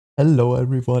Hello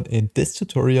everyone, in this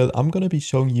tutorial I'm gonna be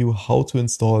showing you how to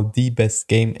install the best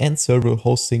game and server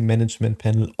hosting management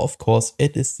panel. Of course,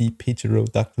 it is the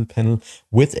Pterodactyl panel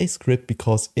with a script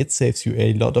because it saves you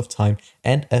a lot of time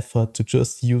and effort to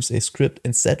just use a script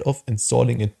instead of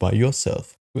installing it by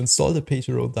yourself. To install the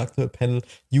Pterodactyl panel,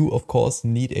 you of course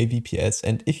need a VPS,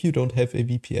 and if you don't have a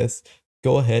VPS,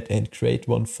 go ahead and create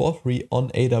one for free on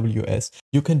AWS.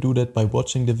 You can do that by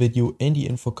watching the video in the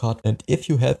info card, and if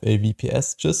you have a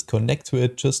VPS, just connect to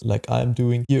it just like I am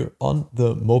doing here on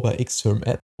the Mobile Xterm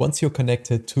app. Once you're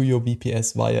connected to your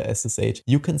VPS via SSH,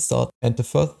 you can start, and the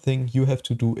first thing you have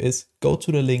to do is go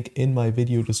to the link in my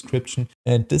video description,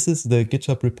 and this is the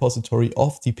GitHub repository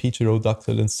of the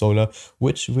Pterodactyl installer,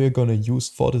 which we're gonna use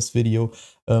for this video.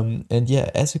 And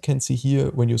yeah, as you can see here,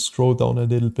 when you scroll down a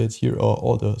little bit, here are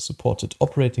all the supported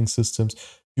operating systems.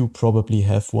 You probably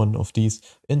have one of these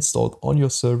installed on your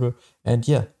server. And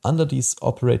yeah, under these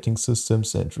operating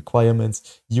systems and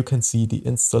requirements, you can see the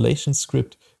installation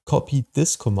script. Copy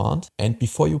this command, and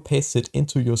before you paste it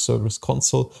into your server's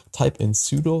console, type in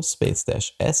sudo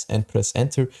 /s and press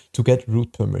enter to get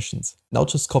root permissions. Now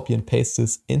just copy and paste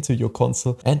this into your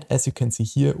console, and as you can see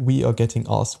here, we are getting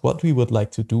asked what we would like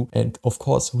to do, and of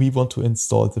course we want to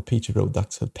install the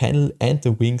Pterodactyl panel and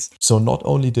the wings. So not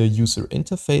only the user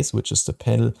interface, which is the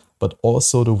panel, but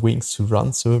also the wings to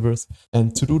run servers.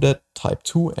 And to do that, type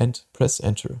 2 and press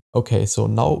enter. Okay, so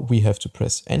now we have to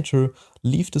press enter,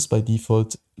 leave this by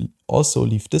default, also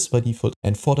leave this by default,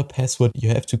 and for the password you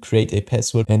have to create a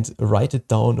password and write it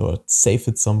down or save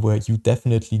it somewhere. You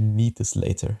definitely need this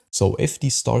later. So if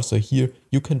these stars are here,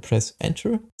 you can press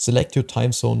enter, select your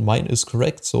time zone. Mine is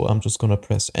correct, so I'm just gonna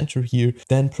press enter here.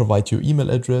 Then provide your email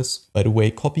address. By the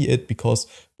way, copy it because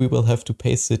we will have to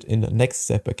paste it in the next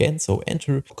step again. So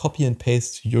enter, copy and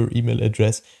paste your email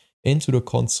address into the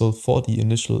console for the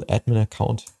initial admin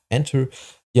account. Enter.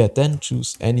 Yeah, then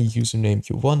choose any username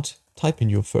you want. Type in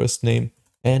your first name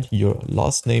and your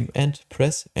last name and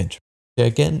press enter.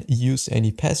 Again, use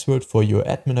any password for your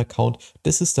admin account.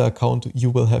 This is the account you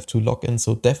will have to log in,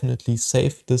 so definitely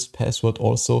save this password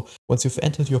also. Once you've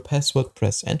entered your password,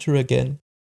 press enter again.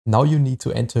 Now you need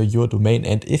to enter your domain,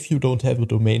 and if you don't have a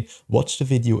domain, watch the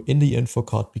video in the info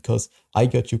card because I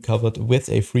got you covered with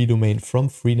a free domain from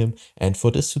Freenom. And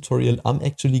for this tutorial, I'm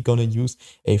actually gonna use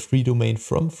a free domain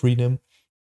from Freenom.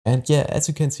 And yeah, as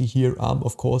you can see here, I'm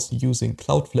of course using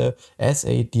Cloudflare as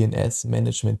a DNS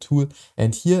management tool.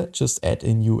 And here, just add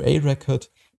a new A record.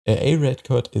 A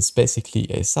record is basically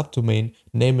a subdomain.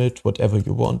 Name it whatever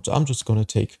you want. I'm just gonna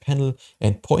take panel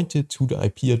and point it to the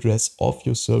IP address of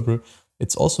your server.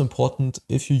 It's also important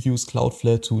if you use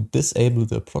Cloudflare to disable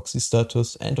the proxy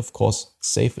status and of course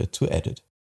save it to edit.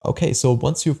 Okay, so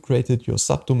once you've created your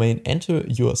subdomain, enter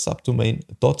your subdomain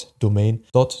 .domain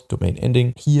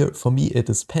ending. Here for me it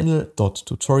is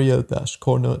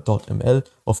panel.tutorial-corner.ml.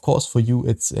 Of course for you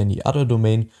it's any other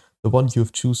domain, the one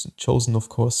you've chosen of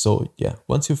course. So yeah,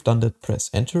 once you've done that, press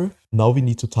enter. Now we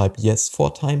need to type yes 4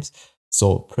 times.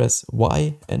 So press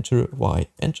Y, enter,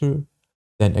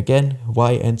 then again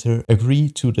Y, enter, agree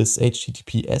to this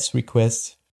HTTPS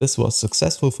request. This was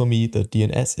successful for me. The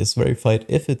DNS is verified.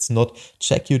 If it's not,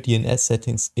 check your DNS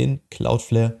settings in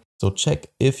Cloudflare. So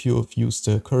check if you've used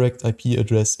the correct IP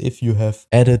address, if you have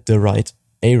added the right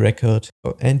A record.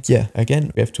 And yeah,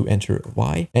 again, we have to enter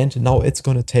Y. And now it's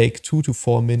gonna take 2 to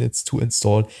 4 minutes to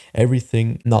install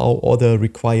everything. Now all the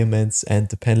requirements and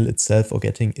the panel itself are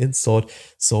getting installed.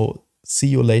 So see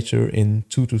you later in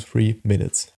 2 to 3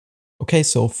 minutes. Okay,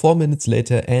 so 4 minutes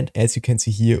later, and as you can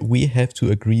see here, we have to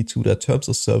agree to the terms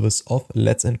of service of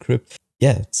Let's Encrypt.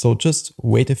 Yeah, so just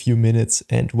wait a few minutes,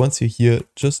 and once you're here,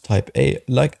 just type A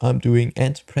like I'm doing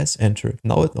and press enter.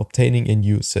 Now it's obtaining a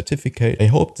new certificate. I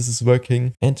hope this is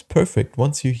working, and perfect.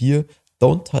 Once you're here,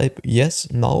 don't type yes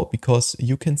now because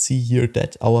you can see here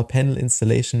that our panel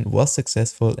installation was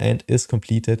successful and is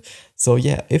completed. So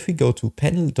yeah, if we go to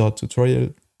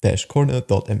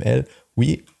panel.tutorial-corner.ml,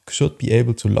 we should be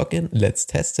able to log in. Let's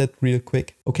test that real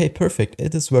quick. Okay, perfect.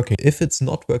 It is working. If it's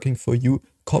not working for you,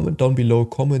 comment down below,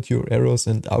 comment your errors,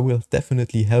 and I will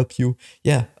definitely help you.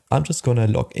 Yeah, I'm just gonna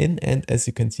log in, and as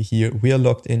you can see here, we are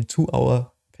logged into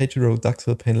our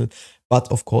Pterodactyl panel. But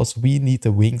of course, we need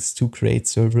the wings to create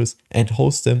servers and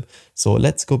host them. So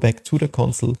let's go back to the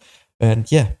console and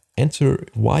yeah, enter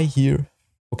Y here.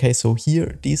 Okay, so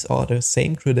here, these are the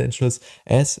same credentials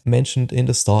as mentioned in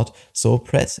the start. So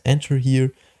press enter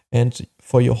here. And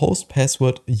for your host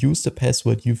password, use the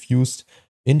password you've used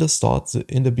in the start,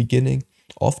 in the beginning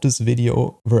of this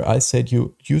video, where I said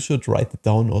you should write it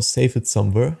down or save it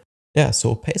somewhere. Yeah,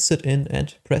 so paste it in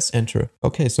and press enter.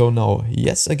 Okay, so now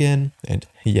yes again and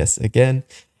yes again.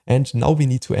 And now we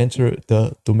need to enter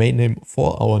the domain name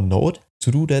for our node.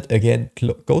 To do that, again,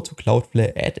 go to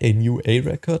Cloudflare, add a new A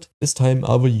record. This time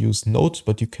I will use node,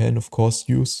 but you can of course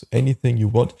use anything you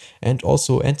want, and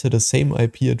also enter the same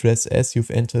IP address as you've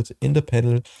entered in the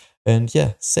panel. And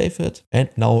yeah, save it. And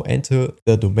now enter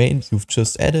the domain you've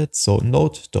just added. So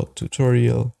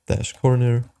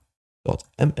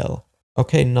node.tutorial-corner.ml.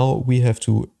 Okay, now we have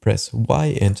to press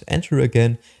Y and enter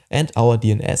again. And our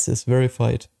DNS is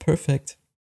verified. Perfect.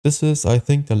 This is, I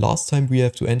think, the last time we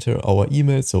have to enter our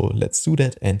email. So let's do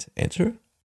that and enter.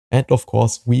 And of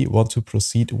course, we want to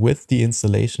proceed with the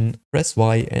installation. Press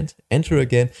Y and enter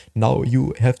again. Now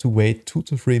you have to wait 2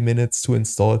 to 3 minutes to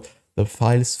install the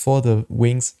files for the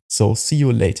wings. So see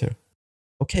you later.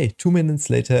 Okay, 2 minutes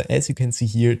later, as you can see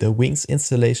here, the wings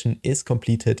installation is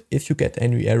completed. If you get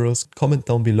any errors, comment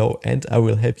down below and I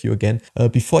will help you again.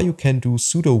 Before you can do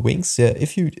sudo wings,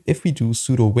 if we do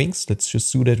sudo wings, let's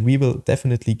just do that, we will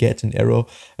definitely get an error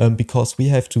because we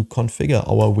have to configure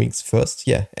our wings first.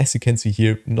 Yeah, as you can see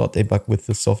here, not a bug with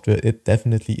the software, it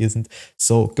definitely isn't.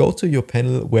 So go to your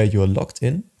panel where you're logged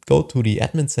in. Go to the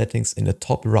admin settings in the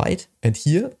top right, and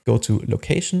here go to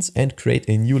locations and create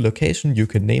a new location. You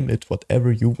can name it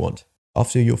whatever you want.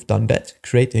 After you've done that,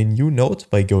 create a new node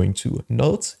by going to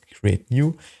nodes, create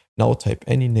new. Now type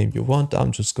any name you want.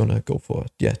 I'm just gonna go for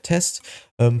test.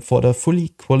 For the fully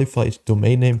qualified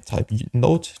domain name, type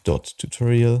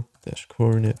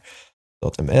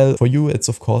node.tutorial-corner.ml. For you, it's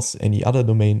of course any other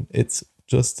domain. It's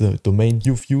just the domain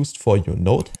you've used for your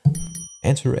node.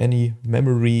 Enter any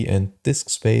memory and disk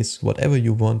space, whatever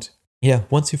you want. Yeah,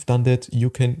 once you've done that,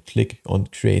 you can click on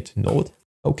create node.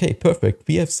 Okay, perfect.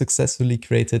 We have successfully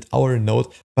created our node.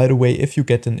 By the way, if you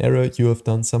get an error, you have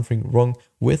done something wrong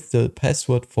with the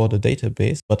password for the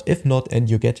database. But if not, and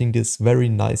you're getting this very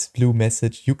nice blue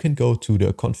message, you can go to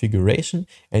the configuration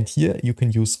and here you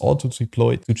can use auto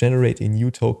deploy to generate a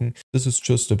new token. This is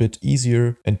just a bit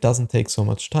easier and doesn't take so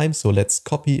much time. So let's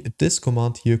copy this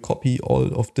command here, copy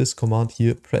all of this command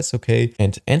here, press OK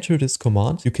and enter this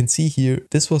command. You can see here,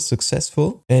 this was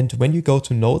successful. And when you go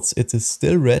to nodes, it is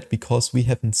still red because we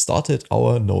haven't started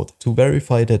our node. To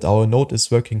verify that our node is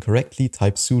working correctly,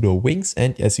 type sudo wings,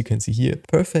 and as you can see here,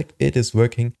 perfect, it is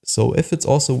working. So if it's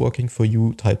also working for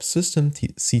you, type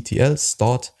systemctl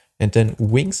start and then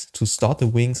wings to start the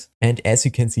wings. And as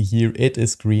you can see here, it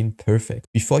is green, perfect.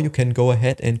 Before you can go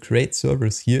ahead and create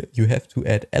servers here, you have to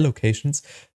add allocations.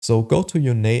 So go to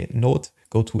your node,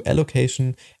 go to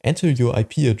allocation, enter your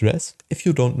IP address. If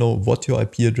you don't know what your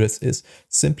IP address is,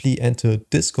 simply enter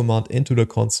this command into the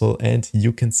console and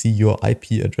you can see your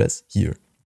IP address here.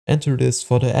 Enter this.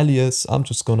 For the alias, I'm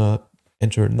just gonna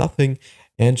enter nothing.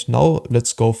 And now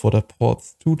let's go for the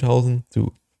ports 2000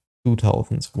 to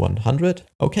 2100.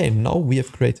 Okay, now we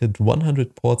have created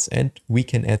 100 ports and we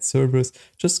can add servers.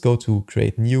 Just go to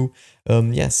create new.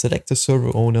 Select the server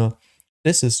owner.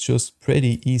 This is just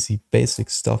pretty easy,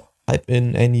 basic stuff. Type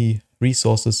in any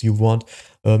resources you want.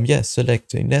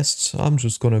 Select a nest. I'm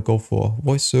just gonna go for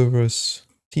voice servers,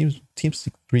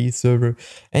 TeamSpeak server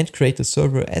and create a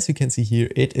server. As you can see here,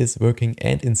 it is working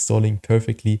and installing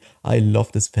perfectly. I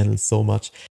love this panel so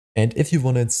much. And if you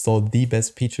want to install the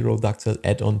best Pterodactyl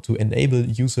add-on to enable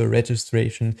user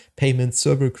registration, payment,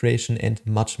 server creation and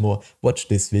much more, watch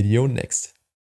this video next.